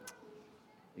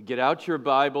Get out your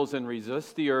Bibles and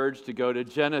resist the urge to go to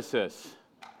Genesis.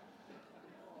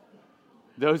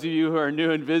 Those of you who are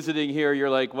new and visiting here, you're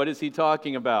like, what is he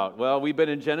talking about? Well, we've been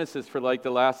in Genesis for like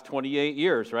the last 28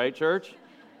 years, right, church?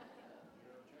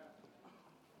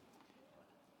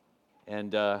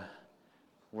 And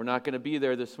we're not going to be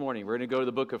there this morning. We're going to go to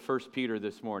the book of 1 Peter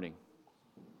this morning.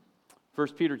 1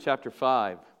 Peter chapter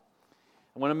 5.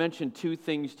 I want to mention two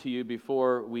things to you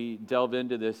before we delve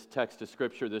into this text of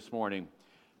Scripture this morning.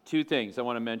 Two things I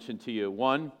want to mention to you.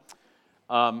 One,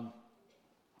 have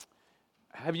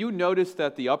you noticed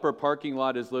that the upper parking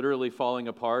lot is literally falling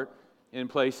apart in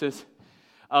places?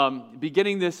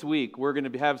 Beginning this week, we're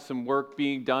going to have some work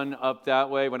being done up that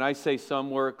way. When I say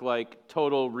some work, like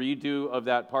total redo of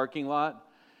that parking lot.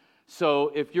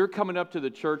 So if you're coming up to the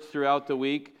church throughout the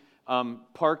week,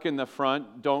 park in the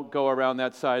front. Don't go around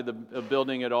that side of the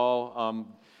building at all.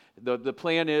 The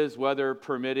plan is, weather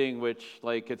permitting, which,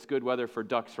 like, it's good weather for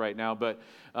ducks right now, but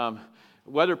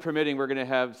weather permitting, we're going to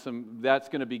have that's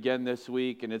going to begin this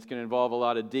week, and it's going to involve a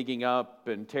lot of digging up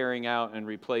and tearing out and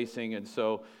replacing. And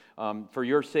so for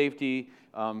your safety,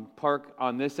 park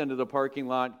on this end of the parking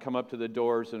lot, come up to the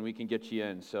doors, and we can get you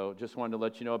in. So just wanted to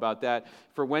let you know about that.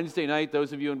 For Wednesday night,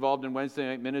 those of you involved in Wednesday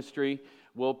night ministry,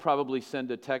 we'll probably send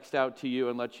a text out to you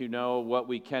and let you know what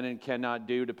we can and cannot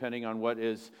do, depending on what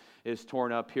is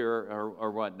torn up here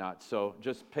or whatnot. So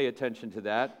just pay attention to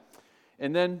that.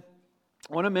 And then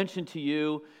I want to mention to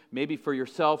you, maybe for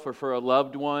yourself or for a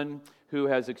loved one who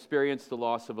has experienced the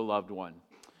loss of a loved one.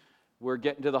 We're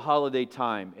getting to the holiday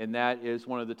time, and that is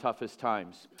one of the toughest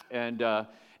times. And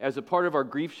as a part of our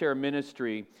Grief Share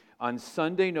ministry, on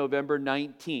Sunday, November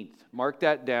 19th, mark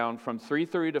that down, from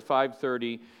 3:30 to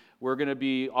 5:30, we're going to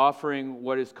be offering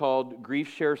what is called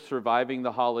Grief Share Surviving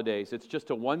the Holidays. It's just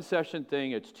a one-session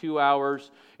thing. It's 2 hours.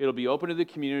 It'll be open to the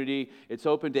community. It's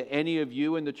open to any of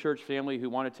you in the church family who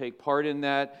want to take part in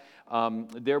that.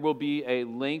 There will be a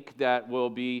link that will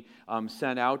be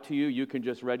sent out to you. You can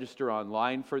just register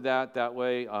online for that. That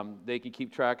way they can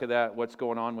keep track of that, what's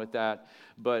going on with that.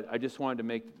 But I just wanted to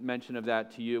make mention of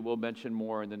that to you. We'll mention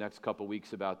more in the next couple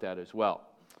weeks about that as well.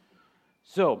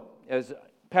 So, as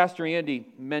Pastor Andy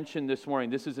mentioned this morning,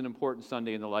 this is an important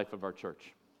Sunday in the life of our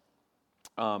church.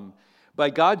 By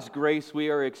God's grace, we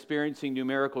are experiencing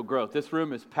numerical growth. This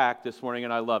room is packed this morning,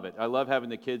 and I love it. I love having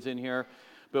the kids in here.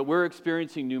 But we're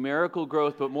experiencing numerical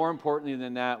growth, but more importantly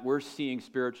than that, we're seeing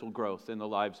spiritual growth in the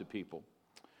lives of people.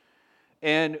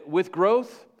 And with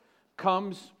growth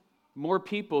comes more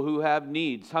people who have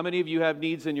needs. How many of you have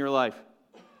needs in your life?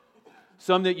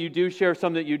 Some that you do share,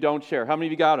 some that you don't share. How many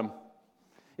of you got them?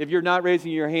 If you're not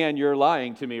raising your hand, you're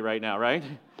lying to me right now, right?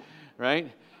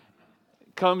 Right?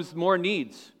 Comes more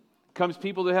needs. Comes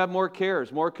people that have more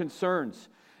cares, more concerns.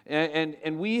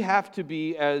 And we have to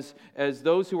be, as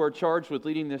those who are charged with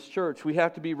leading this church, we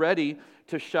have to be ready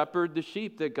to shepherd the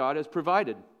sheep that God has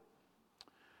provided.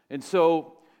 And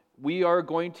so we are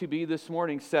going to be this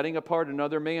morning setting apart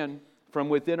another man from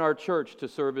within our church to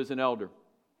serve as an elder.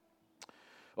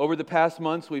 Over the past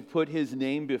months, we've put his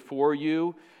name before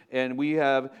you, and we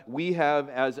have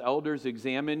as elders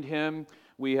examined him.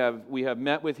 We have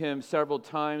met with him several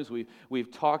times. We've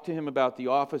talked to him about the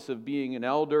office of being an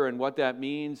elder and what that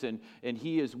means, and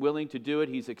he is willing to do it.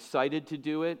 He's excited to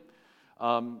do it.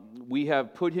 We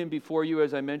have put him before you,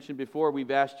 as I mentioned before.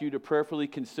 We've asked you to prayerfully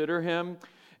consider him.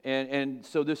 And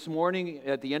so this morning,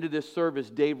 at the end of this service,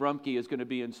 Dave Rumke is going to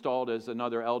be installed as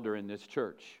another elder in this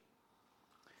church.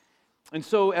 And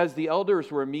so as the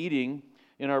elders were meeting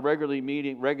in our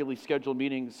regularly scheduled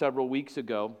meeting several weeks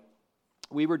ago,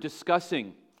 we were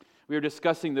discussing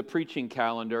the preaching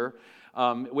calendar,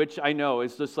 which I know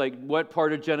is just like, what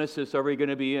part of Genesis are we going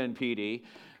to be in, PD?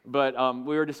 But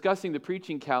we were discussing the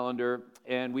preaching calendar,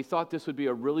 and we thought this would be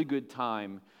a really good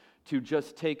time to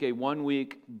just take a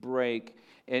 1-week break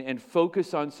and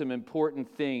focus on some important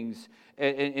things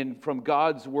and from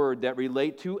God's Word that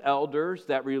relate to elders,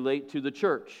 that relate to the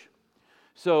church.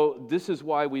 So this is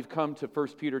why we've come to 1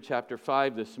 Peter chapter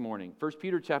 5 this morning. 1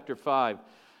 Peter chapter 5.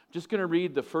 Just going to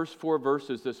read the first 4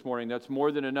 verses this morning. That's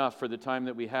more than enough for the time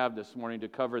that we have this morning to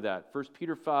cover that. 1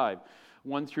 Peter 5,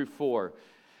 1 through 4.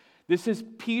 This is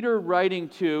Peter writing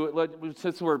to,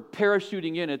 since we're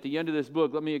parachuting in at the end of this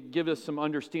book, let me give us some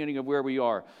understanding of where we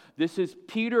are. This is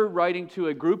Peter writing to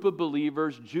a group of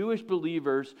believers, Jewish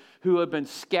believers, who have been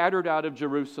scattered out of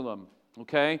Jerusalem.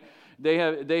 Okay?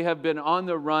 They have been on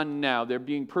the run now. They're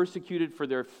being persecuted for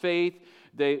their faith.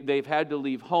 They've had to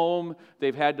leave home.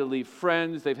 They've had to leave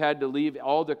friends. They've had to leave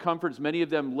all the comforts. Many of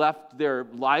them left their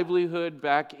livelihood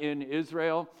back in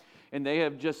Israel, and they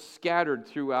have just scattered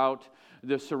throughout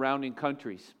the surrounding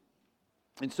countries.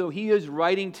 And so he is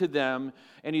writing to them,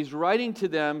 and he's writing to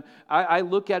them, I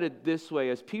look at it this way,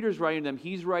 as Peter's writing to them,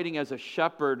 he's writing as a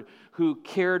shepherd who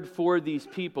cared for these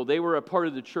people. They were a part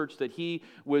of the church that he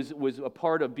was a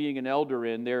part of being an elder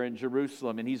in there in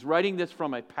Jerusalem, and he's writing this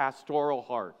from a pastoral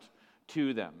heart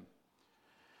to them.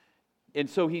 And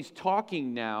so he's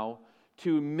talking now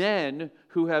to men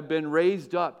who have been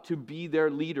raised up to be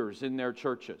their leaders in their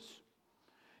churches.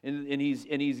 And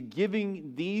he's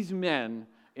giving these men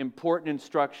important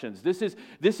instructions. This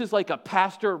is like a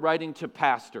pastor writing to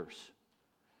pastors.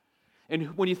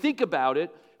 And when you think about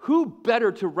it, who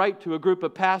better to write to a group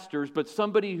of pastors but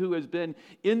somebody who has been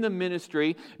in the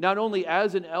ministry, not only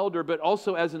as an elder, but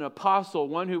also as an apostle,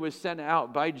 one who was sent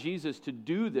out by Jesus to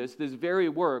do this very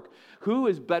work. Who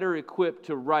is better equipped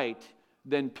to write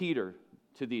than Peter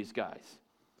to these guys?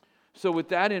 So with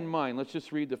that in mind, let's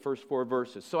just read the first 4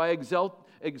 verses. So I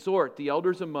exhort the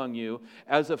elders among you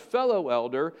as a fellow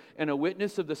elder and a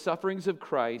witness of the sufferings of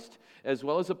Christ, as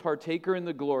well as a partaker in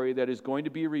the glory that is going to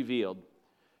be revealed.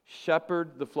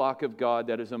 Shepherd the flock of God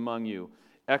that is among you,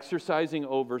 exercising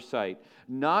oversight,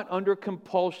 not under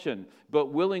compulsion,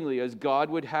 but willingly as God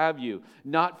would have you,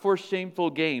 not for shameful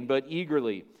gain, but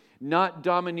eagerly, not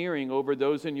domineering over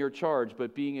those in your charge,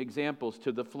 but being examples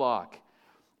to the flock.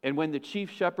 And when the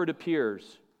chief shepherd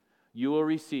appears, you will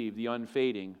receive the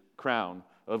unfading crown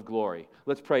of glory.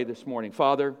 Let's pray this morning.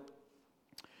 Father,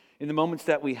 in the moments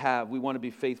that we have, we want to be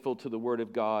faithful to the Word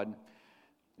of God.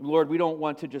 Lord, we don't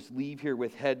want to just leave here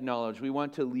with head knowledge. We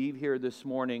want to leave here this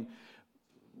morning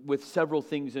with several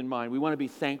things in mind. We want to be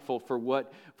thankful for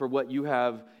what you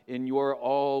have in your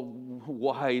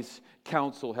all-wise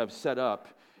counsel have set up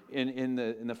in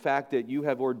the fact that you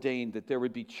have ordained that there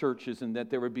would be churches and that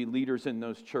there would be leaders in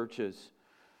those churches.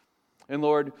 And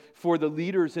Lord, for the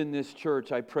leaders in this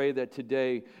church, I pray that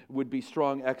today would be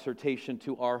strong exhortation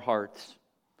to our hearts.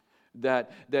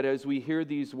 That as we hear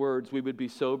these words, we would be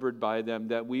sobered by them,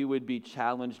 that we would be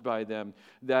challenged by them,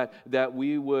 that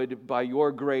we would, by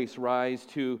your grace, rise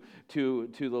to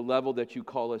the level that you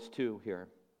call us to here.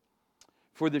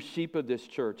 For the sheep of this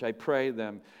church, I pray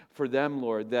for them,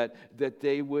 Lord, that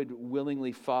they would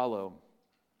willingly follow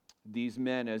these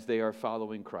men as they are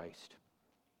following Christ.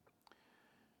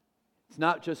 It's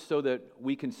not just so that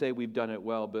we can say we've done it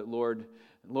well, but Lord,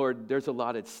 there's a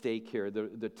lot at stake here.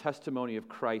 The testimony of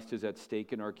Christ is at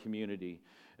stake in our community.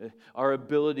 Our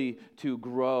ability to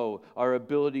grow, our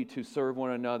ability to serve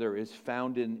one another is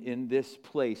found in this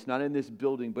place, not in this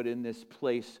building, but in this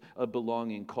place of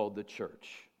belonging called the church.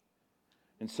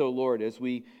 And so, Lord, as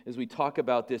we talk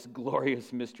about this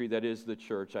glorious mystery that is the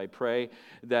church, I pray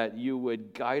that you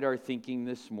would guide our thinking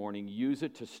this morning. Use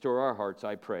it to stir our hearts,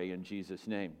 I pray, in Jesus'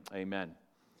 name. Amen.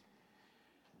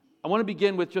 I want to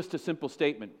begin with just a simple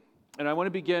statement. And I want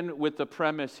to begin with the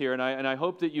premise here. And I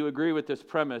hope that you agree with this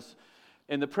premise.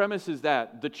 And the premise is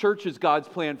that the church is God's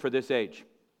plan for this age.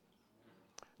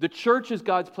 The church is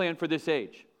God's plan for this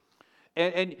age.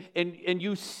 And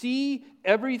you see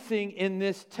everything in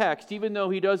this text, even though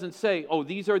he doesn't say, oh,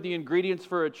 these are the ingredients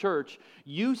for a church.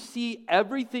 You see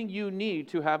everything you need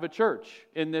to have a church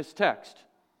in this text.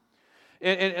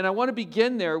 And I want to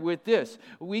begin there with this.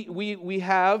 We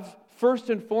have, first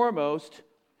and foremost,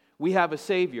 we have a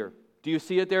Savior. Do you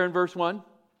see it there in verse 1?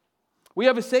 We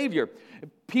have a Savior.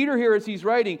 Peter here, as he's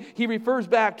writing, he refers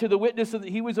back to the witness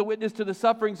he was a witness to the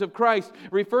sufferings of Christ,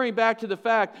 referring back to the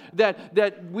fact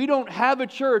that we don't have a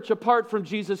church apart from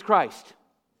Jesus Christ.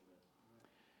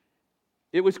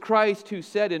 It was Christ who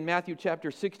said in Matthew chapter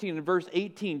 16 and verse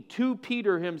 18 to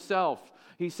Peter himself,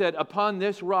 he said, upon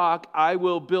this rock I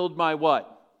will build my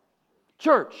what?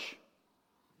 Church.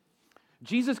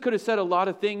 Jesus could have said a lot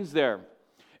of things there.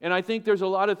 And I think there's a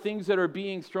lot of things that are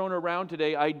being thrown around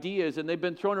today, ideas, and they've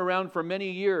been thrown around for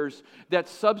many years that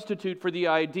substitute for the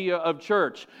idea of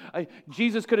church.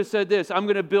 Jesus could have said this, I'm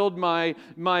going to build my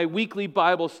weekly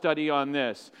Bible study on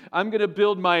this. I'm going to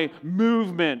build my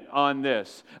movement on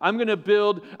this. I'm going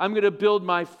to build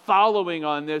my following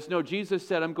on this. No, Jesus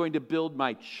said, I'm going to build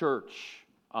my church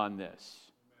on this.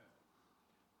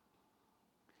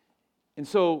 And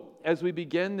so, as we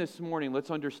begin this morning, let's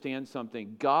understand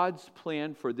something. God's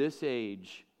plan for this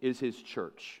age is His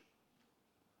church.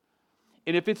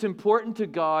 And if it's important to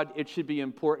God, it should be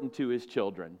important to His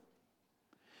children.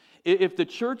 If the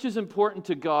church is important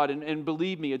to God, and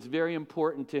believe me, it's very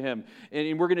important to Him.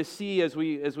 And we're going to see as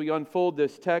we unfold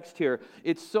this text here,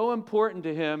 it's so important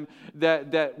to Him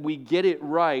that we get it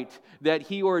right, that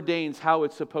He ordains how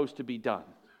it's supposed to be done.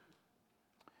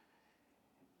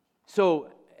 So,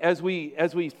 as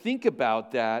we think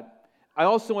about that, I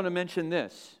also want to mention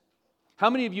this.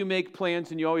 How many of you make plans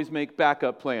and you always make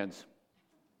backup plans?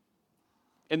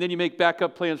 And then you make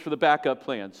backup plans for the backup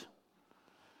plans.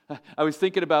 I was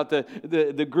thinking about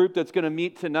the group that's going to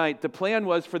meet tonight. The plan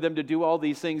was for them to do all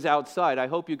these things outside. I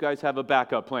hope you guys have a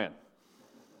backup plan.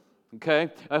 Okay?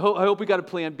 I hope we got a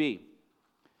plan B.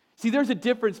 See, there's a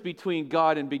difference between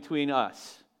God and between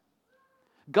us.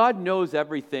 God knows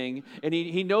everything, and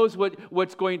He knows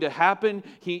what's going to happen.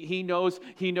 He knows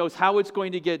how it's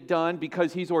going to get done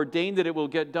because He's ordained that it will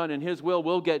get done, and His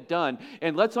will get done.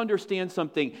 And let's understand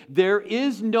something. There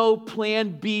is no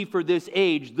plan B for this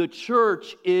age. The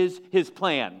church is His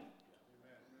plan.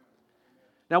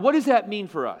 Now, what does that mean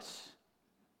for us?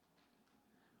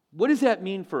 What does that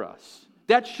mean for us?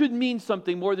 That should mean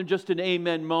something more than just an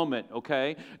amen moment,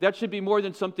 okay? That should be more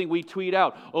than something we tweet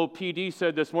out. Oh, PD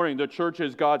said this morning, the church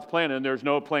is God's plan and there's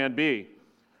no plan B.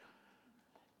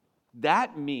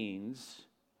 That means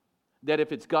that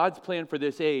if it's God's plan for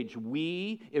this age,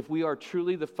 if we are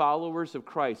truly the followers of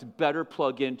Christ, better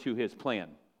plug into His plan.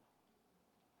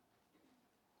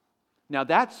 Now,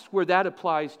 that's where that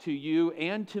applies to you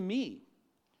and to me.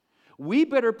 We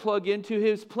better plug into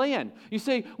His plan. You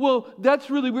say, well, that's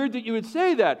really weird that you would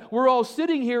say that. We're all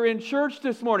sitting here in church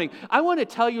this morning. I want to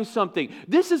tell you something.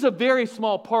 This is a very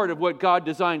small part of what God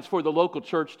designs for the local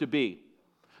church to be.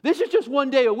 This is just one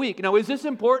day a week. Now, is this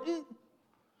important?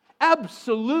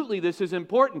 Absolutely, this is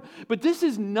important. But this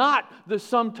is not the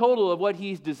sum total of what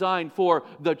He's designed for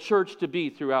the church to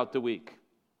be throughout the week.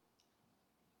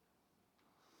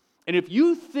 And if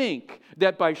you think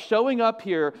that by showing up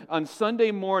here on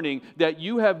Sunday morning that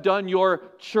you have done your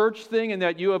church thing and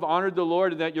that you have honored the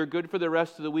Lord and that you're good for the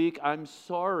rest of the week, I'm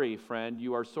sorry, friend,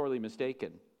 you are sorely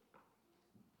mistaken.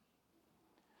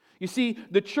 You see,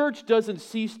 the church doesn't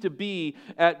cease to be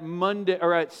at Monday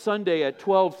or at Sunday at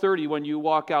 12:30 when you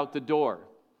walk out the door.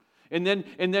 And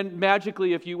then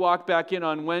magically, if you walk back in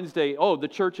on Wednesday, oh, the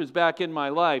church is back in my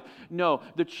life. No,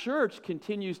 the church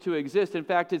continues to exist. In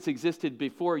fact, it's existed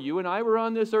before you and I were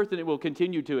on this earth, and it will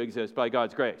continue to exist by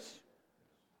God's grace.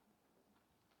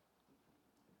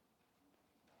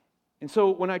 And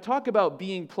so when I talk about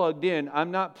being plugged in,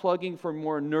 I'm not plugging for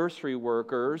more nursery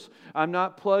workers. I'm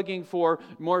not plugging for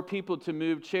more people to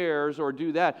move chairs or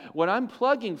do that. What I'm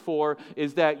plugging for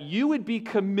is that you would be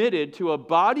committed to a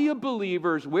body of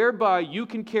believers whereby you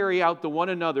can carry out the one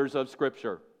another's of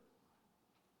Scripture.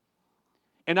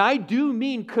 And I do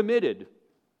mean committed.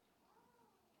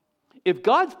 If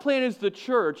God's plan is the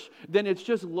church, then it's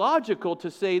just logical to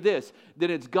say this,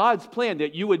 that it's God's plan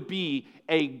that you would be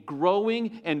a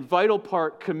growing and vital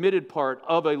part, committed part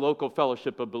of a local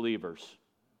fellowship of believers.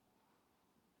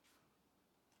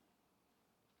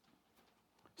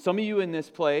 Some of you in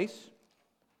this place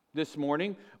this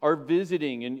morning are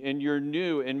visiting and you're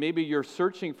new and maybe you're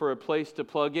searching for a place to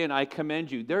plug in. I commend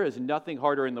you. There is nothing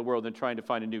harder in the world than trying to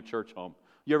find a new church home.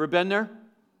 You ever been there?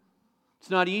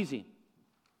 It's not easy.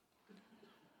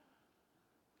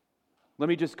 Let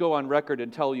me just go on record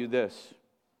and tell you this.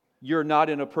 You're not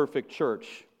in a perfect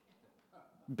church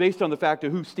based on the fact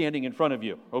of who's standing in front of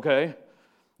you, okay?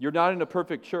 You're not in a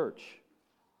perfect church.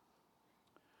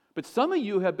 But some of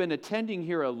you have been attending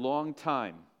here a long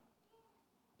time,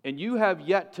 and you have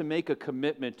yet to make a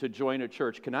commitment to join a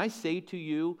church. Can I say to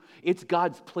you, it's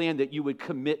God's plan that you would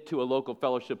commit to a local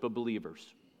fellowship of believers.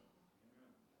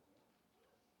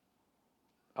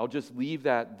 I'll just leave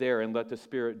that there and let the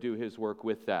Spirit do His work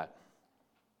with that.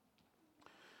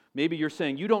 Maybe you're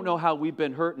saying, you don't know how we've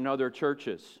been hurt in other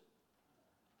churches.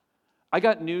 I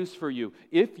got news for you.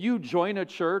 If you join a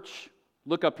church,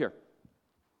 look up here.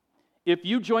 If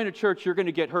you join a church, you're going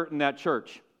to get hurt in that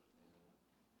church.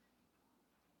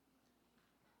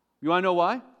 You want to know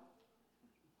why?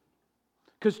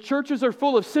 Because churches are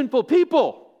full of sinful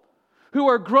people who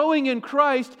are growing in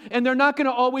Christ, and they're not going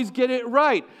to always get it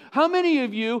right. How many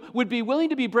of you would be willing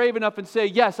to be brave enough and say,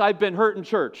 yes, I've been hurt in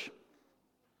church?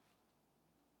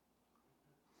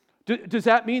 Does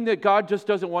that mean that God just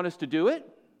doesn't want us to do it?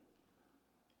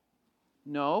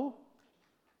 No.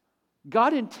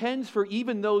 God intends for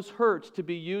even those hurts to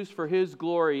be used for His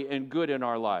glory and good in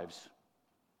our lives.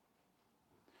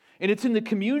 And it's in the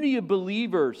community of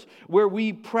believers where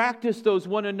we practice those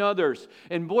one another's.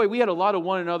 And boy, we had a lot of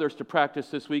one another's to practice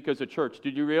this week as a church.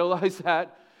 Did you realize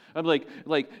that? I'm like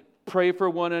pray for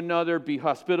one another, be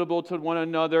hospitable to one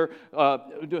another,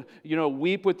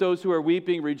 weep with those who are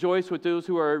weeping, rejoice with those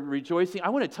who are rejoicing. I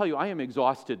want to tell you, I am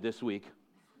exhausted this week.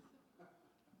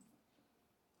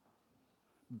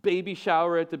 Baby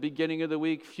shower at the beginning of the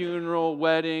week, funeral,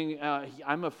 wedding.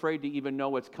 I'm afraid to even know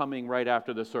what's coming right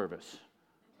after the service.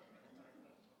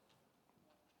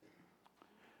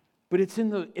 But it's in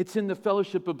the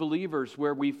fellowship of believers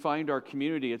where we find our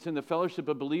community. It's in the fellowship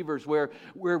of believers where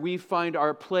we find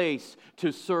our place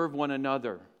to serve one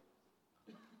another.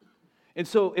 And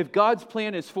so if God's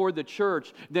plan is for the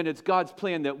church, then it's God's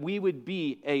plan that we would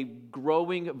be a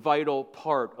growing, vital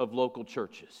part of local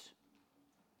churches.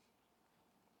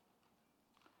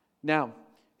 Now,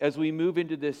 as we move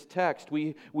into this text,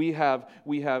 we have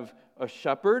a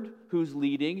shepherd who's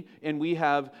leading, and we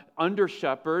have under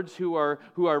shepherds who are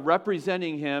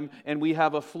representing him, and we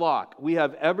have a flock. We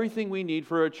have everything we need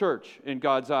for a church in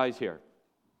God's eyes here.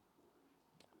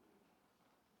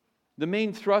 The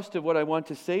main thrust of what I want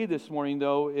to say this morning,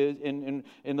 though, is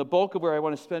in the bulk of where I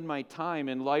want to spend my time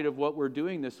in light of what we're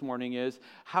doing this morning is,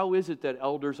 how is it that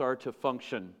elders are to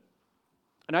function?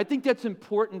 And I think that's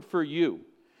important for you.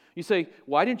 You say,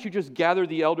 why didn't you just gather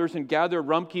the elders and gather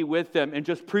Rumpke with them and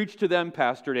just preach to them,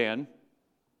 Pastor Dan?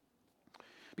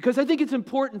 Because I think it's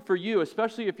important for you,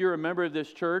 especially if you're a member of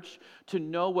this church, to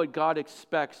know what God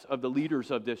expects of the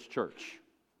leaders of this church.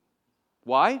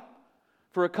 Why?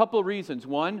 For a couple of reasons.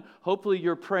 One, hopefully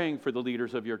you're praying for the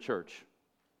leaders of your church.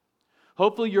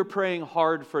 Hopefully you're praying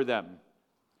hard for them.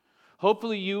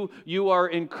 Hopefully you are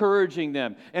encouraging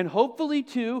them. And hopefully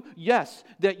too, yes,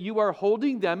 that you are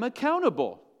holding them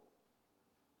accountable.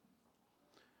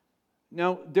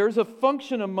 Now, there's a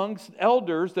function amongst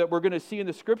elders that we're going to see in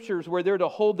the scriptures where they're to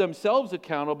hold themselves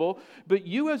accountable, but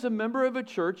you as a member of a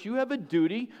church, you have a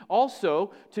duty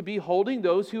also to be holding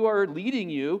those who are leading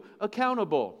you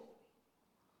accountable.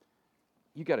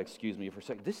 You got to excuse me for a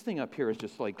second. This thing up here is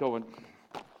just like going...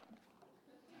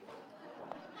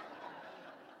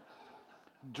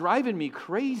 driving me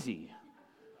crazy.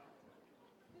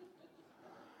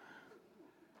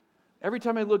 Every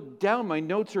time I look down, my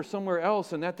notes are somewhere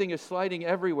else, and that thing is sliding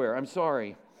everywhere. I'm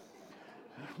sorry.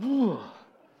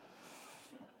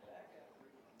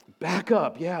 Back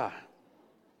up, yeah.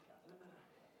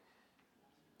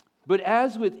 But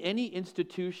as with any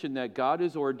institution that God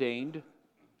has ordained,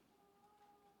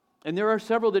 and there are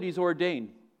several that He's ordained.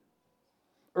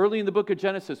 Early in the book of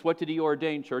Genesis, what did He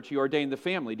ordain, church? He ordained the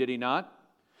family, did He not?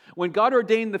 When God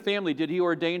ordained the family, did He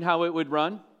ordain how it would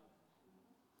run?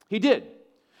 He did.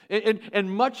 And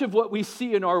much of what we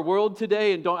see in our world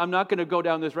today, and I'm not going to go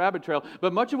down this rabbit trail,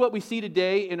 but much of what we see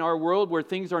today in our world where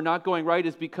things are not going right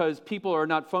is because people are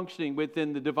not functioning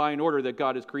within the divine order that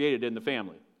God has created in the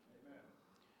family.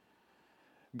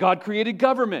 God created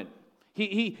government.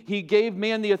 He gave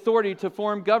man the authority to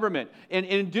form government. And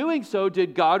in doing so,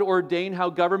 did God ordain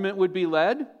how government would be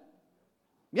led?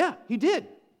 Yeah, He did.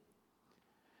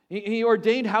 He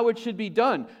ordained how it should be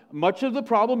done. Much of the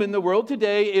problem in the world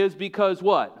today is because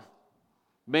what?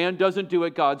 Man doesn't do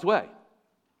it God's way.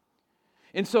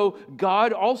 And so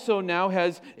God also now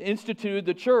has instituted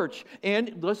the church.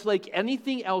 And just like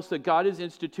anything else that God has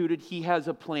instituted, He has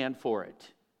a plan for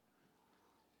it.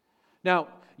 Now,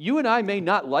 you and I may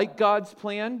not like God's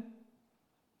plan.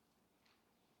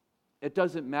 It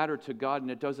doesn't matter to God, and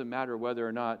it doesn't matter whether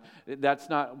or not. That's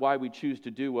not why we choose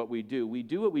to do what we do. We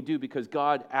do what we do because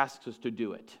God asks us to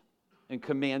do it and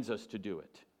commands us to do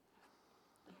it.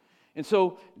 And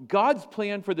so God's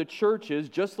plan for the church is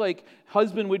just like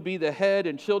husband would be the head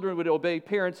and children would obey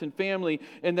parents and family,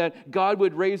 and that God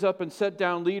would raise up and set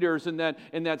down leaders, and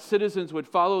that citizens would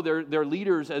follow their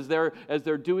leaders as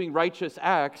they're doing righteous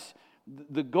acts.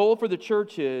 The goal for the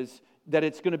church is that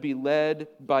it's going to be led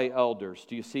by elders.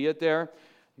 Do you see it there?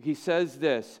 He says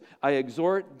this, I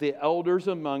exhort the elders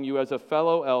among you as a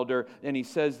fellow elder, and he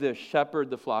says this, shepherd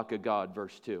the flock of God,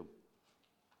 verse 2.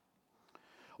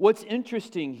 What's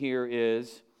interesting here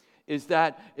is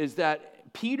that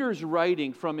Peter's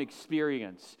writing from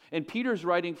experience, and Peter's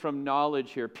writing from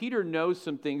knowledge here. Peter knows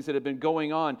some things that have been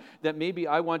going on that maybe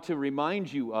I want to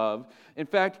remind you of. In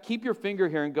fact, keep your finger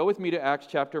here and go with me to Acts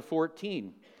chapter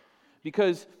 14,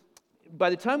 because by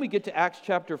the time we get to Acts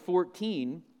chapter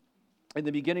 14, in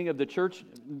the beginning of the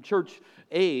church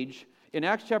age, in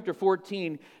Acts chapter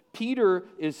 14, Peter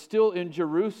is still in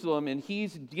Jerusalem, and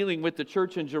he's dealing with the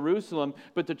church in Jerusalem,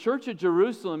 but the church of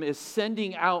Jerusalem is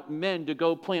sending out men to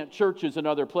go plant churches in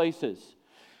other places.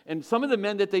 And some of the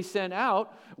men that they sent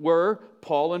out were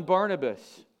Paul and Barnabas.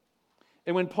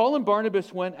 And when Paul and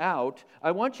Barnabas went out,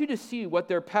 I want you to see what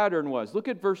their pattern was. Look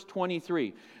at verse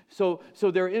 23. So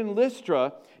they're in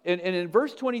Lystra, and in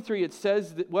verse 23 it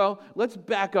says that, well, let's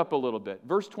back up a little bit.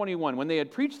 Verse 21, when they had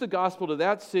preached the gospel to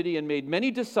that city and made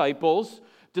many disciples.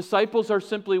 Disciples are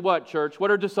simply what, church? What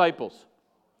are disciples?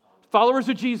 Followers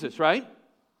of Jesus, right?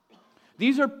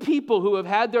 These are people who have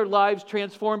had their lives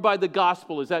transformed by the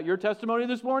gospel. Is that your testimony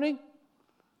this morning?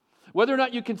 Whether or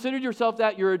not you consider yourself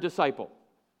that, you're a disciple.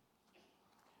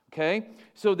 Okay?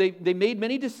 So they made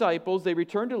many disciples. They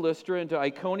returned to Lystra and to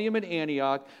Iconium and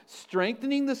Antioch,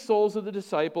 strengthening the souls of the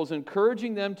disciples,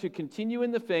 encouraging them to continue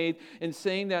in the faith, and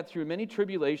saying that through many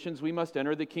tribulations we must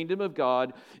enter the kingdom of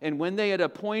God. And when they had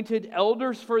appointed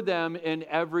elders for them in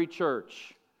every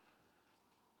church,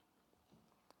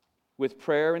 with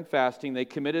prayer and fasting, they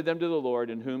committed them to the Lord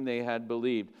in whom they had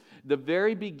believed. The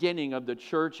very beginning of the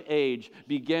church age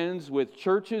begins with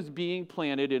churches being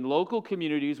planted in local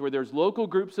communities where there's local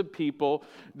groups of people.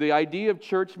 The idea of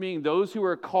church meaning those who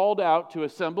are called out to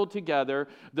assemble together,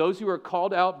 those who are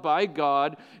called out by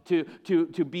God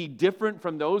to be different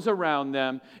from those around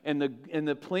them. And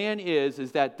the plan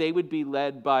is that they would be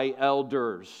led by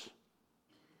elders.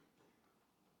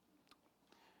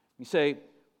 You say,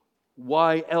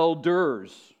 why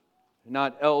elders,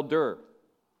 not elder?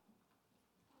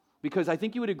 Because I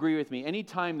think you would agree with me,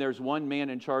 anytime there's one man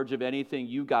in charge of anything,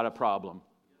 you got a problem.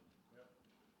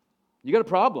 You got a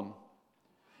problem.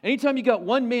 Anytime you got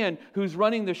one man who's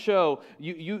running the show,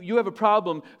 you have a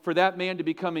problem for that man to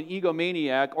become an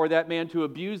egomaniac or that man to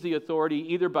abuse the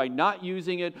authority either by not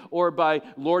using it or by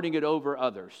lording it over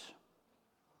others.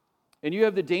 And you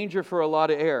have the danger for a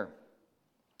lot of error.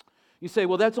 You say,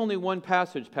 well, that's only one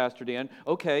passage, Pastor Dan.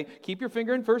 Okay, keep your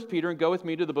finger in 1 Peter and go with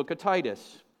me to the book of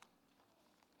Titus.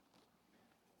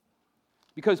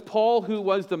 Because Paul, who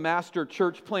was the master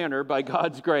church planner by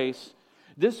God's grace,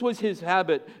 this was his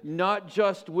habit, not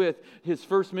just with his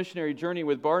first missionary journey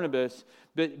with Barnabas,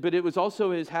 but it was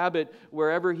also his habit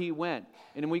wherever he went.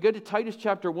 And when we go to Titus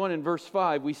chapter 1 and verse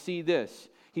 5, we see this.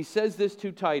 He says this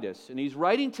to Titus, and he's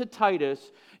writing to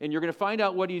Titus, and you're going to find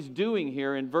out what he's doing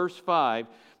here in verse 5.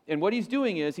 And what he's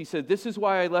doing is, he said, this is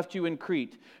why I left you in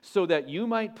Crete, so that you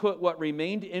might put what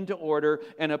remained into order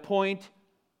and appoint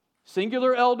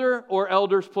singular elder or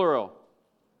elders plural?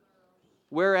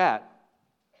 Where at?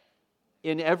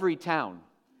 In every town.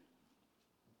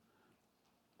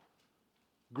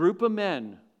 Group of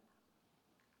men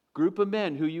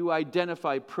who you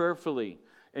identify prayerfully,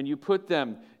 and you put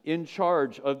them in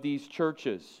charge of these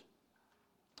churches.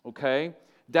 Okay?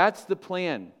 That's the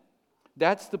plan.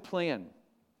 That's the plan.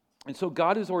 And so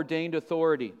God has ordained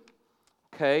authority.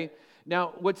 Okay?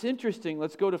 Now, what's interesting,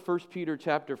 let's go to 1 Peter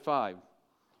chapter 5.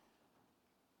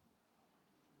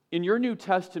 In your New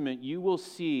Testament, you will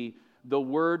see the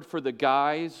word for the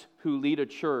guys who lead a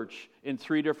church in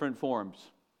 3 different forms.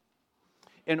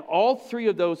 And all 3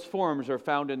 of those forms are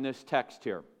found in this text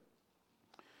here.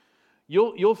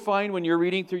 You'll find when you're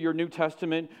reading through your New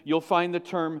Testament, you'll find the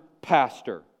term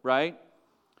pastor, right?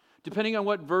 Depending on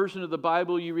what version of the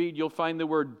Bible you read, you'll find the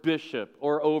word bishop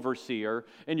or overseer,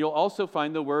 and you'll also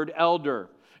find the word elder.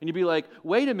 And you'd be like,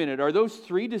 wait a minute, are those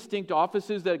 3 distinct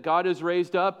offices that God has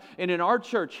raised up? And in our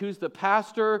church, who's the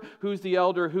pastor, who's the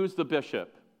elder, who's the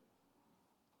bishop?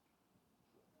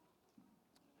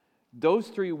 Those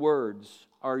 3 words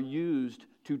are used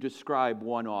to describe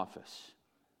one office.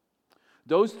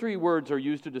 Those 3 words are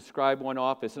used to describe one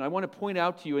office. And I want to point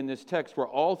out to you in this text where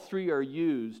all 3 are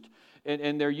used,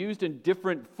 and they're used in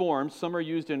different forms. Some are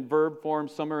used in verb form,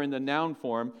 some are in the noun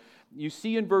form. You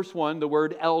see in verse 1 the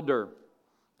word elder.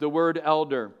 The word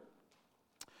elder.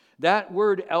 That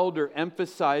word elder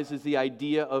emphasizes the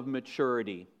idea of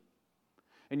maturity.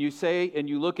 And you say, and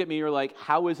you look at me, you're like,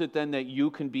 how is it then that you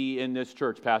can be in this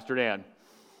church, Pastor Dan?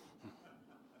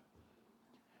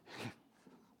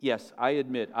 Yes, I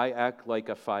admit, I act like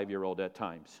a 5-year-old at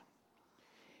times.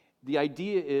 The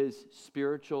idea is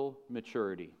spiritual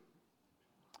maturity.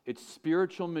 It's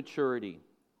spiritual maturity.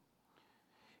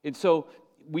 And so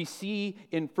we see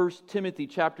in 1 Timothy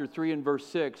chapter 3 and verse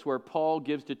 6 where Paul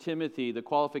gives to Timothy the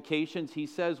qualifications. He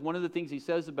says, one of the things he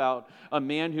says about a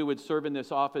man who would serve in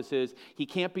this office is he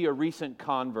can't be a recent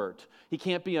convert. He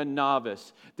can't be a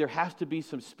novice. There has to be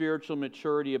some spiritual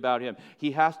maturity about him.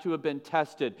 He has to have been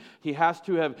tested. He has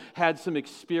to have had some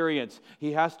experience.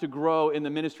 He has to grow in the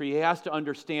ministry. He has to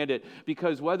understand it,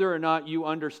 because whether or not you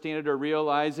understand it or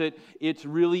realize it, it's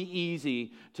really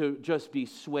easy to just be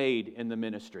swayed in the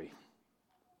ministry.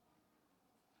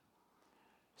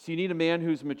 So you need a man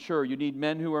who's mature. You need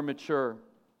men who are mature.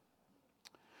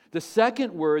 The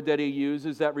second word that he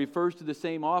uses that refers to the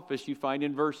same office you find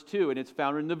in verse 2, and it's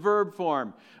found in the verb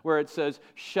form, where it says,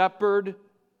 shepherd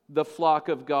the flock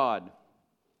of God.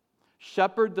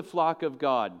 Shepherd the flock of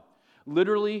God.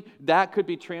 Literally, that could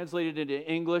be translated into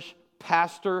English,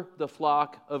 pastor the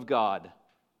flock of God.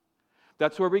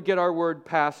 That's where we get our word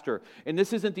pastor. And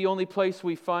this isn't the only place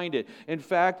we find it. In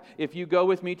fact, if you go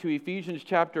with me to Ephesians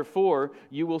chapter 4,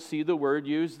 you will see the word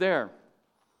used there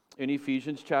in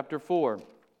Ephesians chapter 4.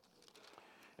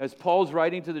 As Paul's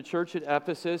writing to the church at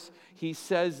Ephesus, he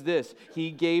says this: He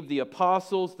gave the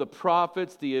apostles, the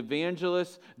prophets, the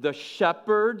evangelists, the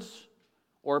shepherds,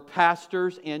 or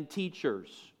pastors and teachers.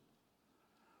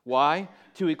 Why?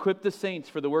 To equip the saints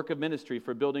for the work of ministry,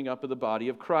 for building up of the body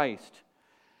of Christ.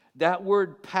 That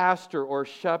word pastor or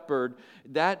shepherd,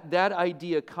 that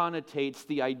idea connotates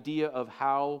the idea of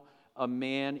how a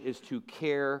man is to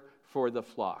care for the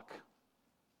flock.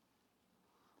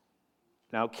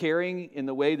 Now, caring in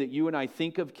the way that you and I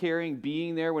think of caring,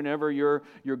 being there whenever you're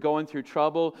going through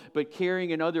trouble, but caring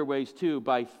in other ways too,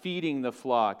 by feeding the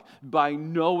flock, by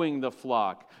knowing the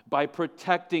flock, by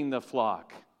protecting the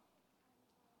flock.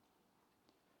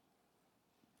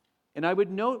 And I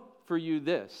would note for you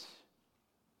this: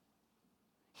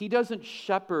 he doesn't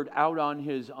shepherd out on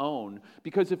his own,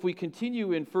 because if we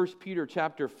continue in 1 Peter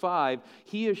chapter 5,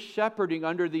 he is shepherding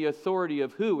under the authority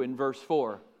of who in verse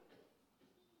 4?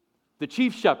 The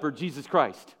chief shepherd, Jesus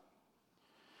Christ.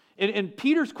 And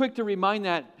Peter's quick to remind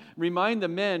the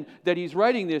men that he's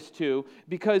writing this to,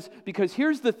 because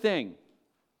here's the thing.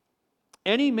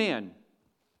 Any man,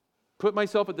 put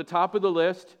myself at the top of the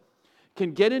list,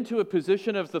 can get into a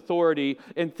position of authority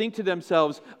and think to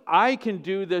themselves, I can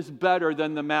do this better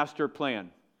than the master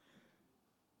plan.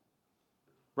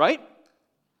 Right?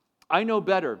 I know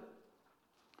better.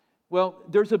 Well,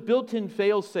 there's a built-in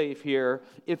fail-safe here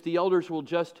if the elders will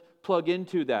just plug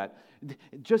into that.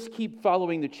 Just keep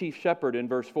following the chief shepherd in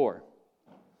verse 4.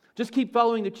 Just keep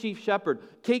following the chief shepherd.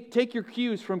 Take your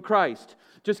cues from Christ.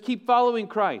 Just keep following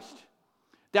Christ.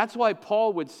 That's why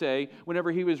Paul would say, whenever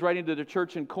he was writing to the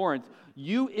church in Corinth,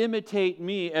 you imitate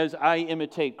me as I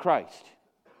imitate Christ.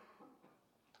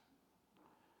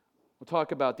 We'll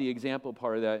talk about the example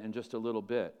part of that in just a little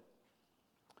bit.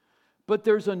 But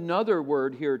there's another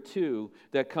word here too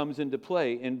that comes into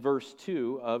play in verse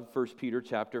 2 of 1 Peter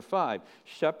chapter 5.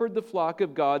 Shepherd the flock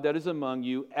of God that is among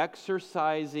you,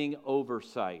 exercising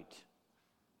oversight.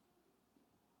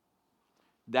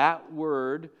 That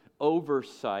word,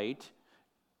 oversight,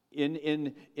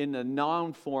 in a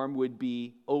noun form would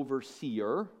be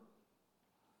overseer,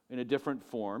 in a different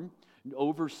form,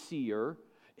 overseer.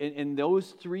 And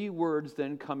those three words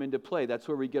then come into play. That's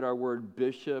where we get our word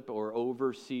bishop or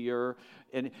overseer.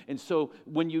 And so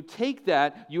when you take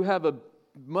that, you have a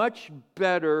much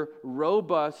better,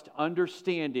 robust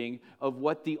understanding of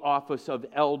what the office of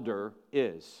elder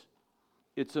is.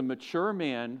 It's a mature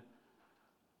man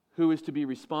who is to be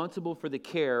responsible for the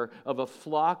care of a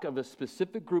flock of a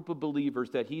specific group of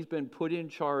believers that he's been put in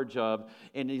charge of.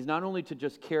 And he's not only to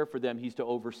just care for them, he's to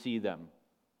oversee them.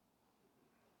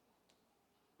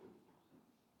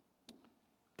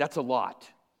 That's a lot.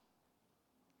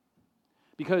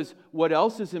 Because what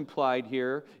else is implied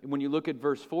here, when you look at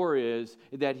verse 4, is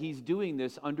that he's doing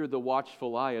this under the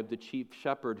watchful eye of the chief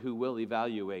shepherd who will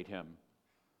evaluate him.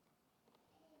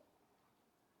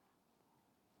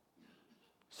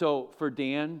 So for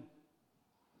Dan,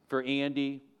 for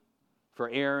Andy, for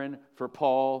Aaron, for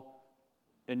Paul,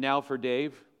 and now for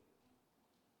Dave,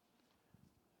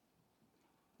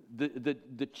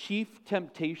 the chief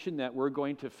temptation that we're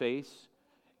going to face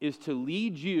is to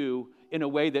lead you in a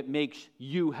way that makes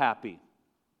you happy.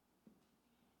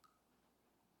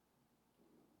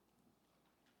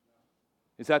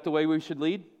 Is that the way we should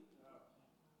lead?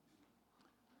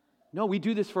 No, we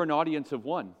do this for an audience of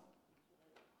one,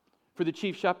 for the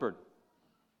chief shepherd.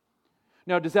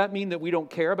 Now, does that mean that we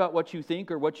don't care about what you think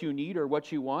or what you need or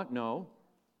what you want? No.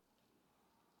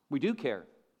 We do care.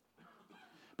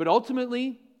 But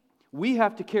ultimately, we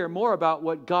have to care more about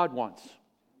what God wants,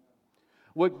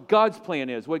 what God's plan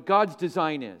is, what God's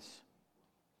design is.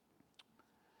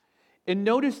 And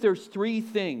notice there's three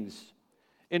things.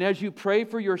 And as you pray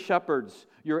for your shepherds,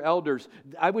 your elders,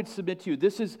 I would submit to you,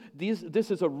 this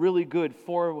is a really good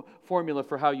formula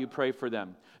for how you pray for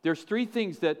them. There's three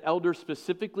things that elders,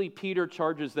 specifically Peter,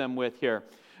 charges them with here.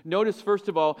 Notice, first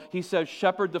of all, he says,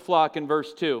 shepherd the flock in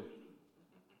verse 2.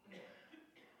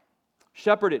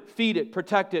 Shepherd it, feed it,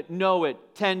 protect it, know it,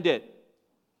 tend it.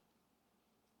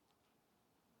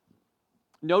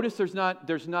 Notice there's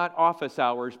not office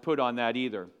hours put on that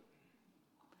either.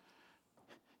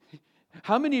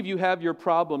 How many of you have your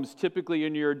problems typically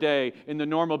in your day in the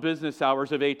normal business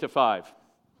hours of 8 to 5?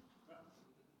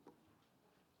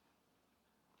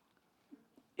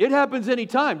 It happens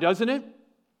anytime, doesn't it?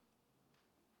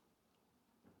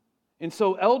 And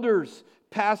so elders,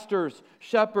 pastors,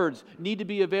 shepherds need to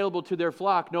be available to their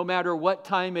flock no matter what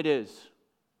time it is.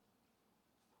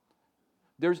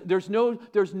 There's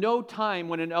no time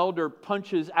when an elder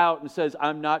punches out and says,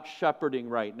 I'm not shepherding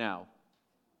right now.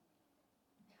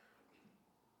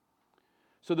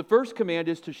 So the first command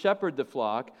is to shepherd the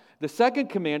flock. The second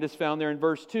command is found there in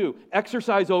verse 2,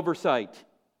 exercise oversight.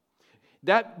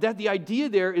 That the idea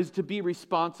there is to be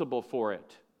responsible for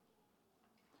it.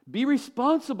 Be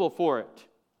responsible for it.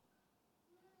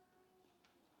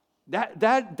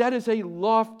 That is a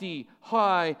lofty,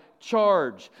 high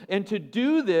charge. And to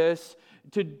do this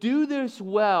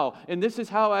well, and this is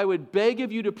how I would beg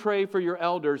of you to pray for your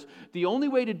elders, the only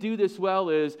way to do this well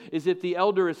is if the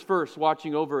elder is first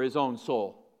watching over his own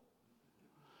soul.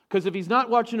 Because if he's not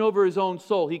watching over his own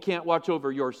soul, he can't watch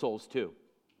over your souls too.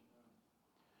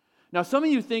 Now, some of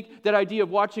you think that idea of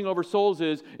watching over souls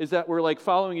is that we're like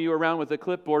following you around with a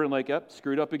clipboard and like, yep,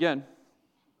 screwed up again.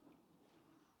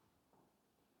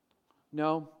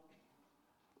 No.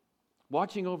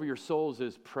 Watching over your souls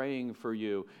is praying for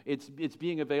you. It's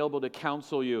being available to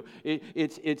counsel you.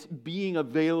 It's being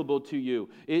available to you.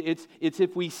 It's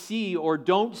if we see or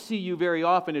don't see you very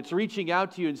often, it's reaching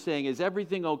out to you and saying, is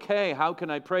everything okay? How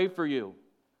can I pray for you?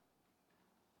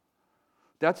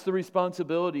 That's the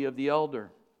responsibility of the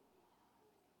elder.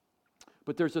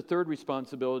 But there's a third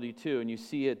responsibility too, and you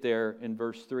see it there in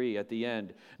verse 3 at the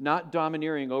end. Not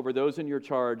domineering over those in your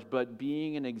charge, but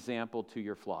being an example to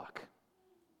your flock.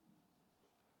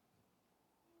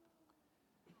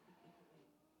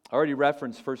 I already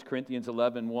referenced 1 Corinthians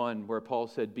 11:1, where Paul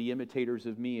said, be imitators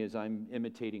of me as I'm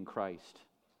imitating Christ.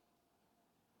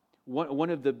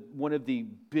 One of the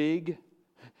big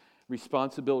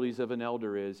responsibilities of an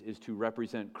elder is to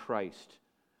represent Christ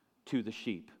to the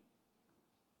sheep.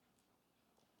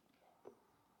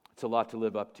 It's a lot to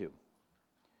live up to.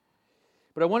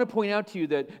 But I want to point out to you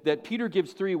that Peter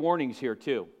gives 3 warnings here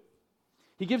too.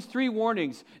 He gives 3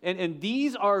 warnings, and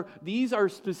these are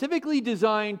specifically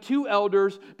designed to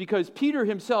elders because Peter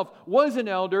himself was an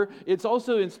elder. It's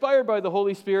also inspired by the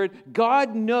Holy Spirit.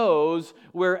 God knows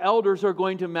where elders are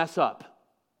going to mess up.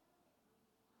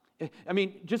 I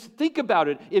mean, just think about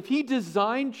it. If he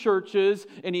designed churches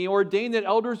and he ordained that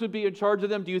elders would be in charge of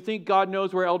them, do you think God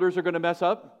knows where elders are going to mess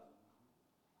up?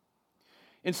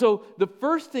 And so the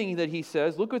first thing that he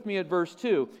says, look with me at verse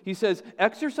 2. He says,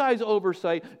 exercise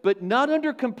oversight, but not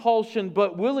under compulsion,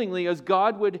 but willingly, as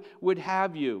God would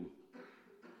have you.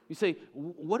 You say,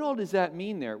 what all does that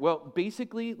mean there? Well,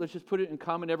 basically, let's just put it in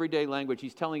common everyday language.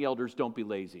 He's telling elders, don't be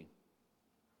lazy.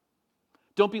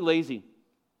 Don't be lazy.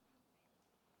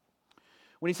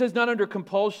 When he says not under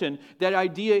compulsion, that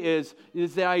idea is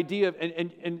the idea of,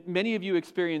 and many of you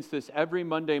experience this every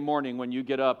Monday morning when you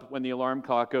get up, when the alarm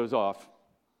clock goes off.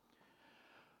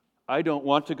 I don't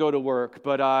want to go to work,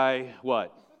 but I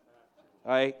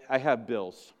have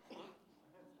bills.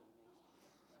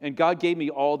 And God gave me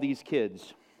all these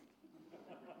kids.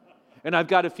 And I've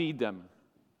got to feed them.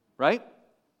 Right?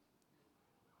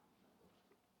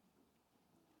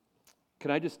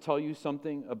 Can I just tell you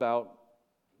something about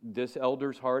this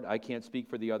elder's heart? I can't speak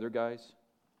for the other guys.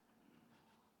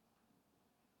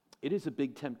 It is a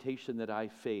big temptation that I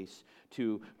face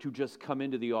to just come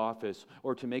into the office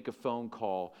or to make a phone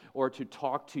call or to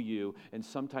talk to you and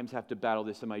sometimes have to battle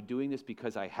this. Am I doing this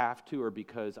because I have to or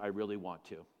because I really want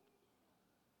to?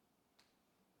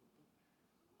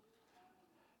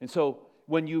 And so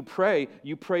when you pray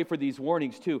for these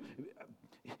warnings too.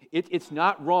 It's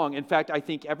not wrong. In fact, I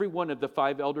think every one of the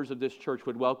 5 elders of this church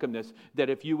would welcome this, that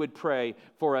if you would pray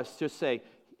for us, just say,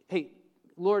 hey,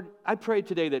 Lord, I pray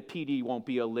today that PD won't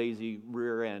be a lazy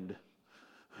rear end.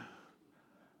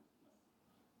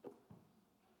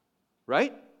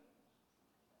 Right?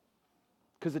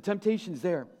 Because the temptation's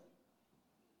there.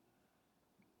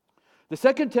 The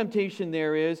second temptation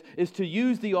there is to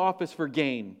use the office for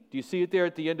gain. Do you see it there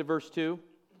at the end of verse 2?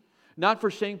 Not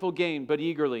for shameful gain, but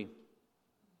eagerly.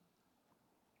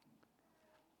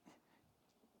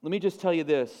 Let me just tell you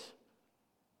this.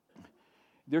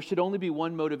 There should only be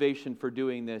one motivation for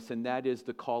doing this, and that is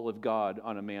the call of God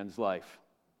on a man's life.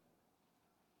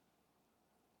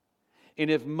 And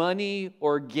if money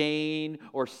or gain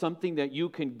or something that you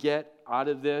can get out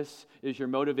of this is your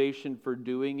motivation for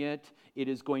doing it, it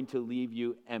is going to leave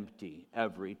you empty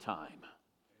every time.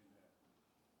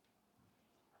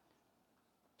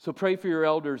 So pray for your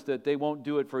elders that they won't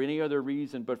do it for any other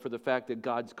reason but for the fact that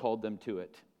God's called them to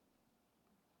it.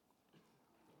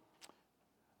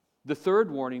 The third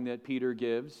warning that Peter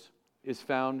gives is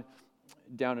found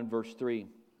down in verse 3.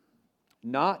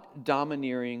 Not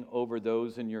domineering over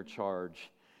those in your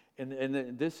charge.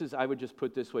 And this is, I would just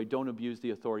put this way, don't abuse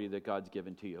the authority that God's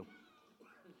given to you.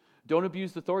 Don't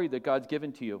abuse the authority that God's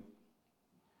given to you.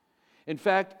 In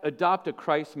fact, adopt a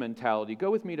Christ mentality.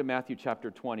 Go with me to Matthew chapter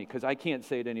 20, because I can't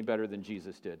say it any better than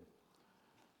Jesus did.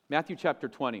 Matthew chapter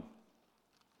 20.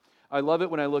 I love it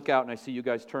when I look out and I see you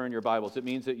guys turn your Bibles. It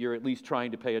means that you're at least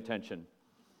trying to pay attention.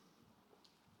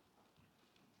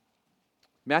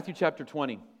 Matthew chapter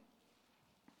 20.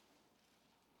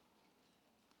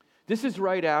 This is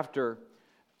right after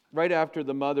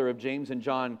the mother of James and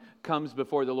John comes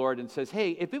before the Lord and says,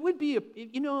 hey, if it would be,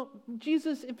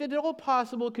 Jesus, if it at all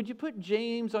possible, could you put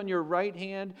James on your right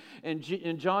hand and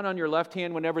John on your left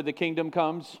hand whenever the kingdom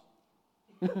comes?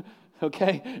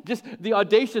 Okay? Just the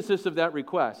audaciousness of that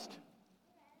request.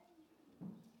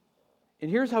 And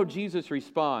here's how Jesus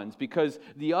responds, because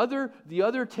the other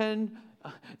 10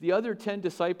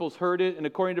 disciples heard it, and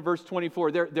according to verse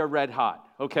 24, they're red hot,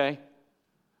 okay?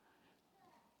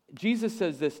 Jesus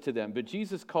says this to them, but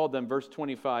Jesus called them, verse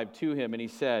 25, to him, and he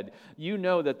said, you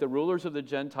know that the rulers of the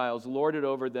Gentiles lord it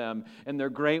over them, and their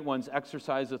great ones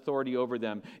exercise authority over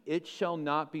them. It shall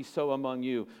not be so among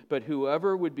you, but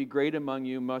whoever would be great among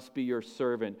you must be your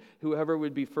servant. Whoever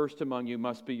would be first among you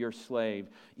must be your slave,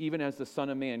 even as the Son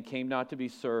of Man came not to be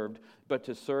served, but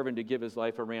to serve and to give his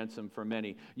life a ransom for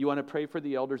many. You want to pray for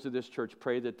the elders of this church,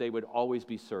 pray that they would always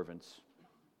be servants.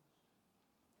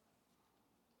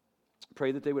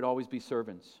 Pray that they would always be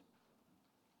servants.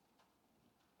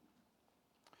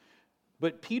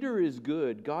 But Peter is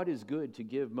good. God is good to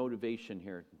give motivation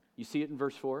here. You see it in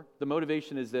verse 4? The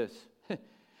motivation is this.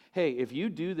 Hey, if you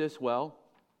do this well,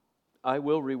 I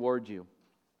will reward you.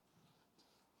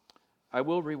 I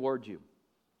will reward you.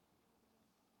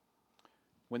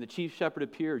 When the chief shepherd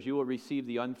appears, you will receive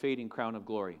the unfading crown of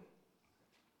glory.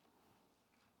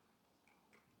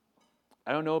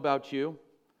 I don't know about you,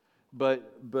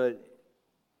 but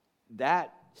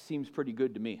that seems pretty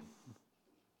good to me.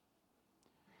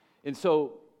 And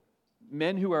so,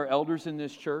 men who are elders in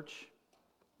this church,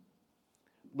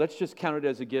 let's just count it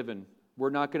as a given. We're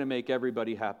not going to make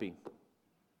everybody happy.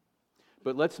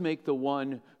 But let's make the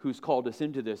one who's called us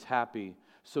into this happy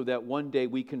so that one day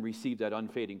we can receive that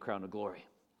unfading crown of glory.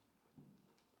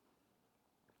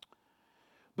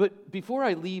 But before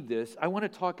I leave this, I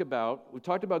want to we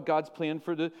talked about God's plan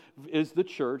is the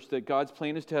church, that God's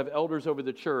plan is to have elders over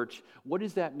the church. What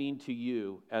does that mean to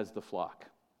you as the flock?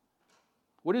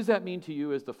 What does that mean to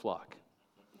you as the flock?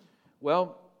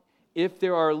 Well, if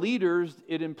there are leaders,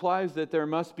 it implies that there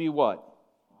must be what?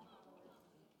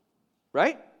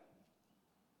 Right?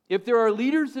 If there are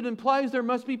leaders, it implies there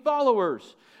must be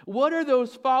followers. What are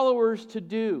those followers to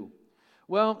do?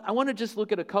 Well, I want to just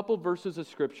look at a couple verses of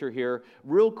Scripture here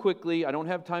real quickly. I don't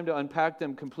have time to unpack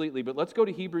them completely, but let's go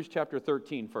to Hebrews chapter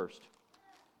 13 first.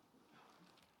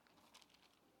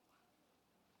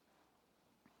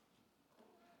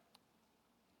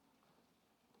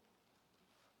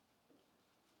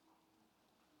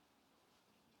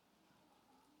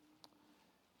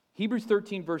 Hebrews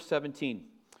 13, verse 17.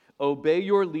 Obey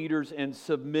your leaders and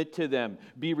submit to them.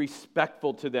 Be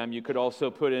respectful to them, you could also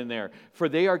put in there. For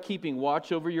they are keeping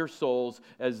watch over your souls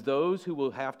as those who will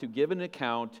have to give an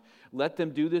account. Let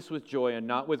them do this with joy and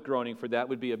not with groaning, for that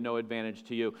would be of no advantage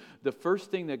to you. The first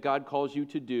thing that God calls you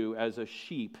to do as a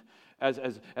sheep, as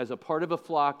a part of a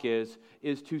flock is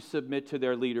to submit to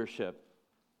their leadership.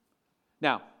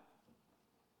 Now,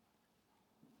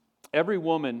 every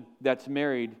woman that's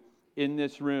married in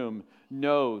this room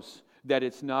knows that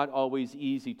it's not always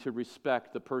easy to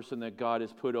respect the person that God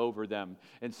has put over them.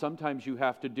 And sometimes you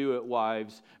have to do it,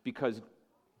 wives, because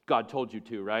God told you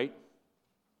to, right?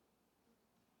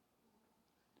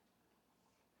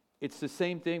 It's the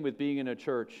same thing with being in a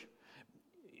church.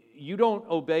 You don't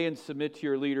obey and submit to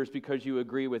your leaders because you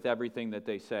agree with everything that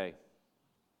they say.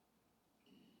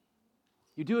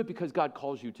 You do it because God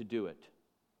calls you to do it.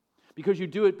 Because you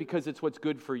do it because it's what's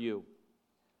good for you.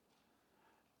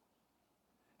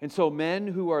 And so men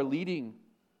who are leading,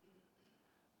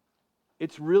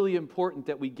 it's really important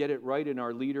that we get it right in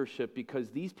our leadership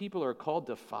because these people are called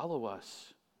to follow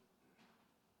us.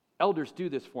 Elders, do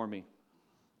this for me.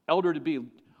 Elder to be,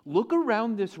 look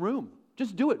around this room.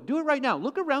 Just do it. Do it right now.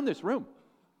 Look around this room.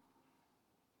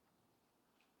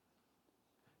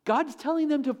 God's telling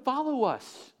them to follow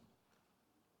us.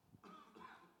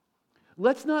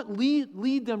 Let's not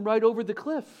lead them right over the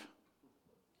cliff.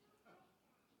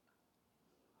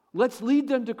 Let's lead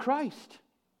them to Christ.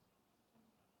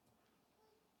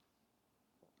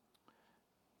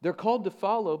 They're called to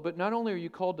follow, but not only are you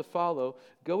called to follow,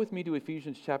 go with me to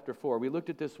Ephesians chapter 4. We looked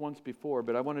at this once before,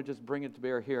 but I want to just bring it to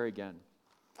bear here again.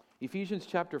 Ephesians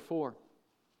chapter 4.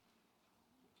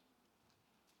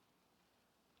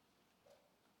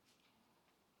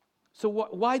 So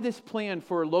why this plan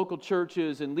for local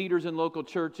churches and leaders in local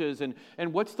churches?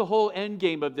 And what's the whole end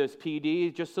game of this,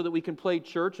 PD? Just so that we can play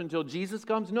church until Jesus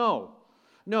comes? No.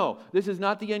 No, this is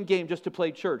not the end game just to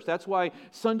play church. That's why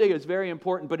Sunday is very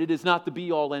important, but it is not the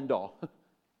be-all, end-all.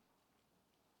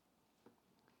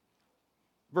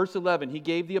 Verse 11, He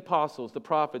gave the apostles, the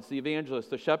prophets, the evangelists,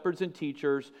 the shepherds and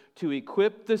teachers to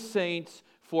equip the saints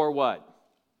for what?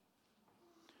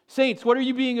 Saints, what are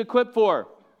you being equipped for?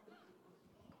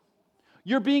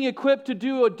 You're being equipped to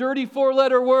do a dirty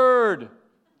 4-letter word.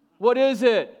 What is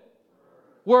it?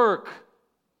 Work.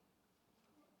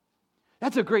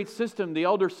 That's a great system. The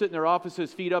elders sit in their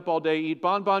offices, feet up all day, eat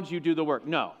bonbons, you do the work.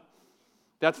 No,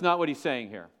 that's not what he's saying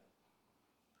here.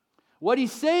 What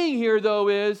he's saying here, though,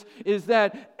 is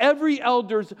that every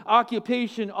elder's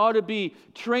occupation ought to be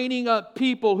training up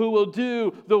people who will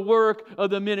do the work of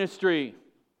the ministry.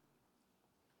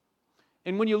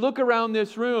 And when you look around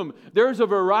this room, there's a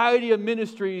variety of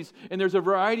ministries and there's a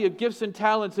variety of gifts and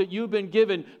talents that you've been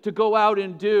given to go out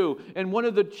and do. And one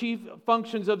of the chief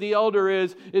functions of the elder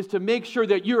is to make sure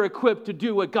that you're equipped to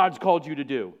do what God's called you to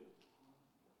do.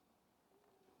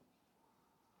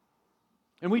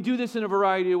 And we do this in a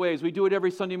variety of ways. We do it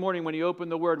every Sunday morning when you open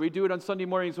the Word. We do it on Sunday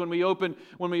mornings when we open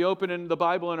in the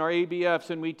Bible in our ABFs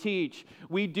and we teach.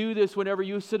 We do this whenever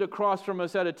you sit across from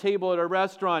us at a table at a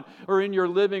restaurant or in your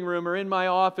living room or in my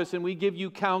office and we give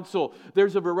you counsel.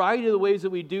 There's a variety of the ways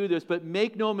that we do this, but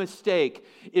make no mistake,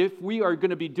 if we are going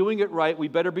to be doing it right, we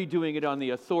better be doing it on the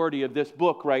authority of this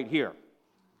book right here.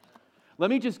 Let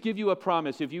me just give you a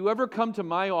promise. If you ever come to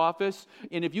my office,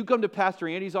 and if you come to Pastor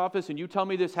Andy's office and you tell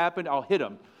me this happened, I'll hit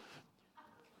him.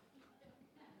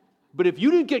 But if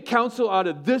you didn't get counsel out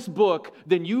of this book,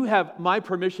 then you have my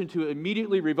permission to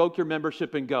immediately revoke your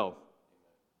membership and go.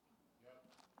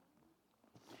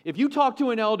 If you talk to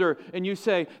an elder and you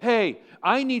say, hey,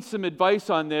 I need some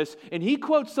advice on this, and he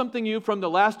quotes something to you from the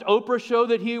last Oprah show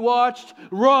that he watched,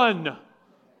 run.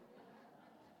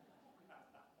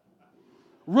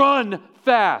 Run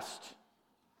fast.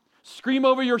 Scream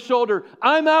over your shoulder,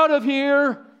 I'm out of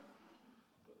here.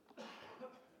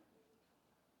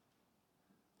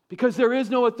 Because there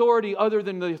is no authority other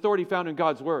than the authority found in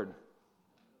God's Word.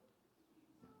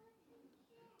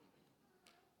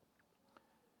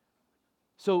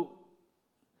 So,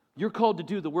 you're called to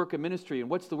do the work of ministry. And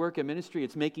what's the work of ministry?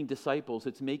 It's making disciples.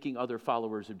 It's making other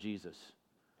followers of Jesus.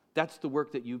 That's the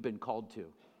work that you've been called to.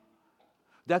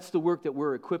 That's the work that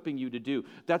we're equipping you to do.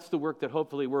 That's the work that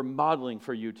hopefully we're modeling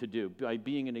for you to do by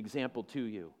being an example to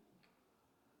you.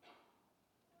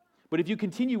 But if you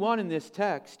continue on in this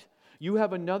text, you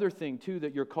have another thing too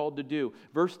that you're called to do.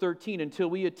 Verse 13, until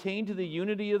we attain to the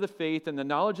unity of the faith and the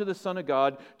knowledge of the Son of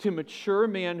God, to mature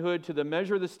manhood, to the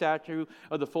measure of the stature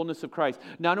of the fullness of Christ.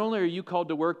 Not only are you called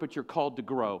to work, but you're called to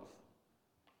grow.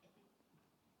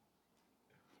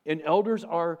 And elders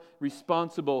are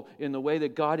responsible in the way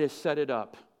that God has set it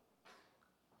up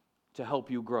to help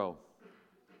you grow.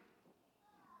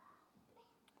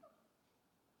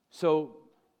 So,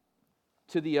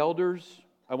 to the elders,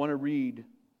 I want to read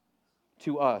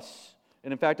to us.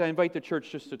 And in fact, I invite the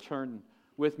church just to turn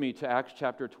with me to Acts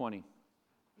chapter 20.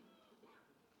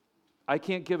 I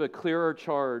can't give a clearer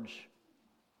charge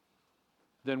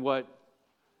than what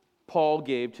Paul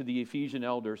gave to the Ephesian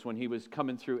elders when he was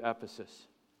coming through Ephesus.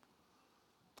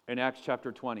 In Acts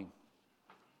chapter 20.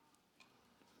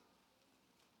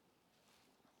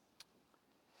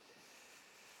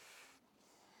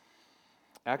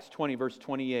 Acts 20, verse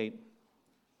 28.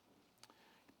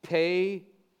 Pay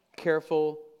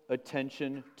careful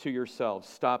attention to yourselves.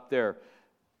 Stop there.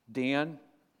 Dan,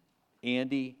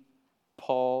 Andy,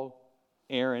 Paul,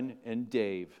 Aaron, and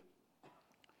Dave.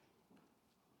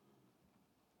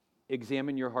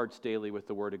 Examine your hearts daily with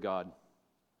the Word of God.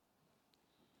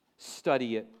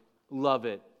 Study it, love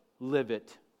it, live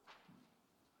it.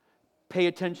 Pay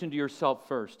attention to yourself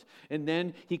first. And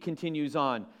then he continues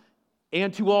on.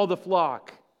 And to all the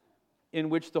flock in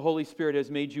which the Holy Spirit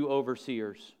has made you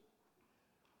overseers.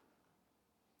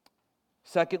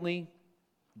 Secondly,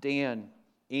 Dan,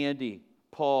 Andy,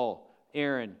 Paul,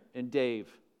 Aaron, and Dave.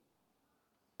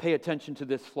 Pay attention to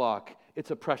this flock.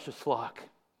 It's a precious flock.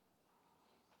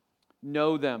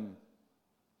 Know them.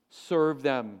 Serve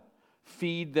them.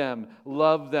 Feed them,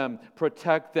 love them,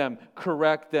 protect them,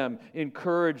 correct them,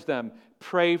 encourage them,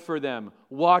 pray for them,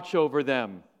 watch over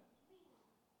them.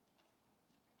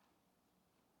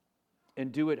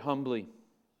 And do it humbly.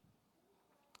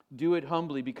 Do it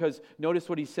humbly because notice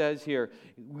what he says here.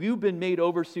 You've been made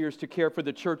overseers to care for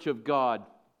the church of God.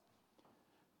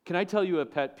 Can I tell you a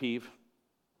pet peeve?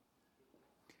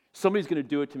 Somebody's going to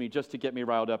do it to me just to get me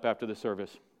riled up after the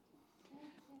service.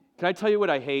 Can I tell you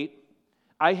what I hate?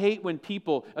 I hate when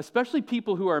people, especially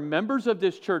people who are members of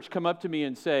this church, come up to me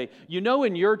and say, you know,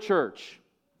 in your church,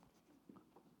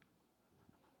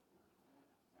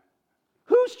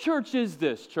 Whose church is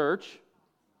this church?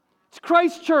 It's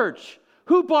Christ's church.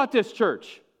 Who bought this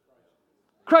church?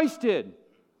 Christ did.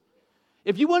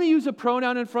 If you want to use a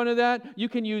pronoun in front of that, you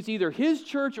can use either his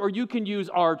church or you can use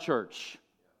our church.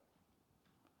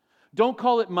 Don't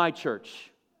call it my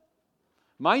church.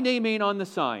 My name ain't on the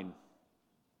sign.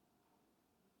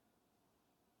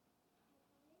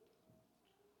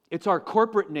 It's our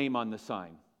corporate name on the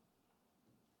sign.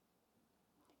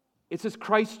 It says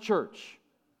Christ's church.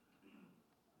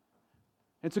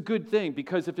 It's a good thing,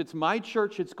 because if it's my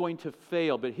church, it's going to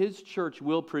fail, but his church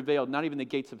will prevail. Not even the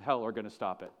gates of hell are going to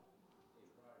stop it.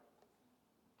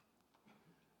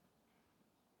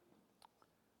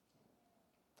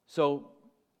 So,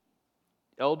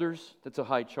 elders, that's a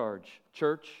high charge.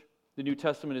 Church, the New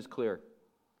Testament is clear.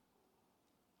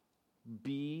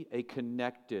 Be a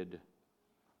connected,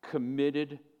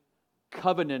 committed,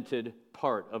 covenanted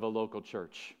part of a local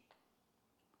church.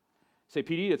 Say,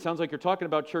 PD, it sounds like you're talking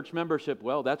about church membership.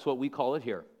 Well, that's what we call it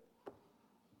here.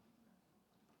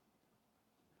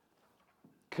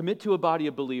 Commit to a body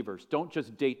of believers. Don't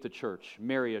just date the church.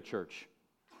 Marry a church.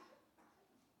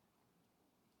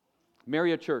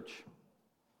 Marry a church.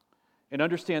 And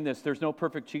understand this, there's no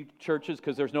perfect churches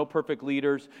because there's no perfect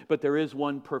leaders, but there is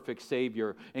one perfect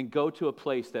Savior. And go to a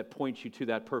place that points you to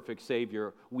that perfect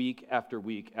Savior week after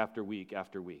week after week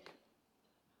after week.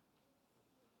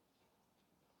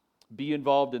 Be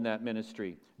involved in that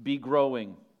ministry. Be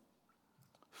growing.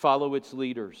 Follow its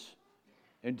leaders.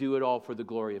 And do it all for the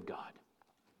glory of God.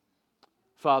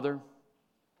 Father,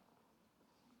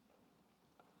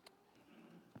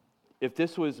 if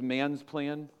this was man's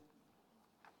plan,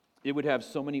 it would have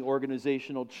so many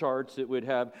organizational charts. It would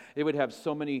have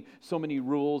so many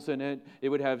rules in it. It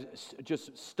would have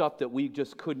just stuff that we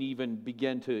just couldn't even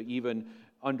begin to even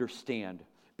understand.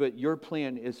 But your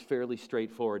plan is fairly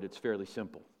straightforward. It's fairly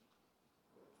simple.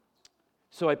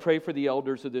 So I pray for the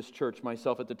elders of this church,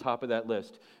 myself at the top of that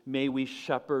list. May we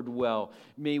shepherd well.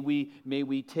 May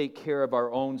we take care of our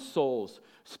own souls.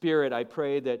 Spirit, I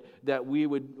pray that we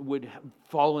would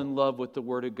fall in love with the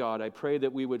Word of God. I pray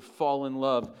that we would fall in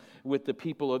love with the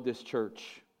people of this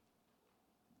church.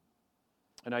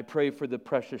 And I pray for the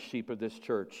precious sheep of this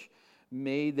church.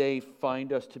 May they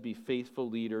find us to be faithful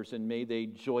leaders, and may they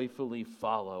joyfully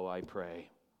follow, I pray.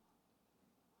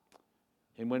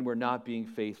 And when we're not being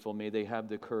faithful, may they have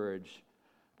the courage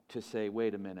to say,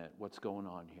 wait a minute, what's going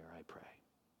on here, I pray.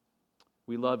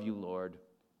 We love you, Lord.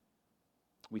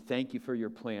 We thank you for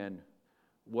your plan.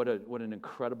 What an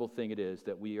incredible thing it is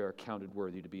that we are counted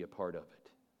worthy to be a part of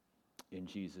it. In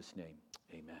Jesus' name,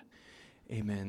 amen. Amen.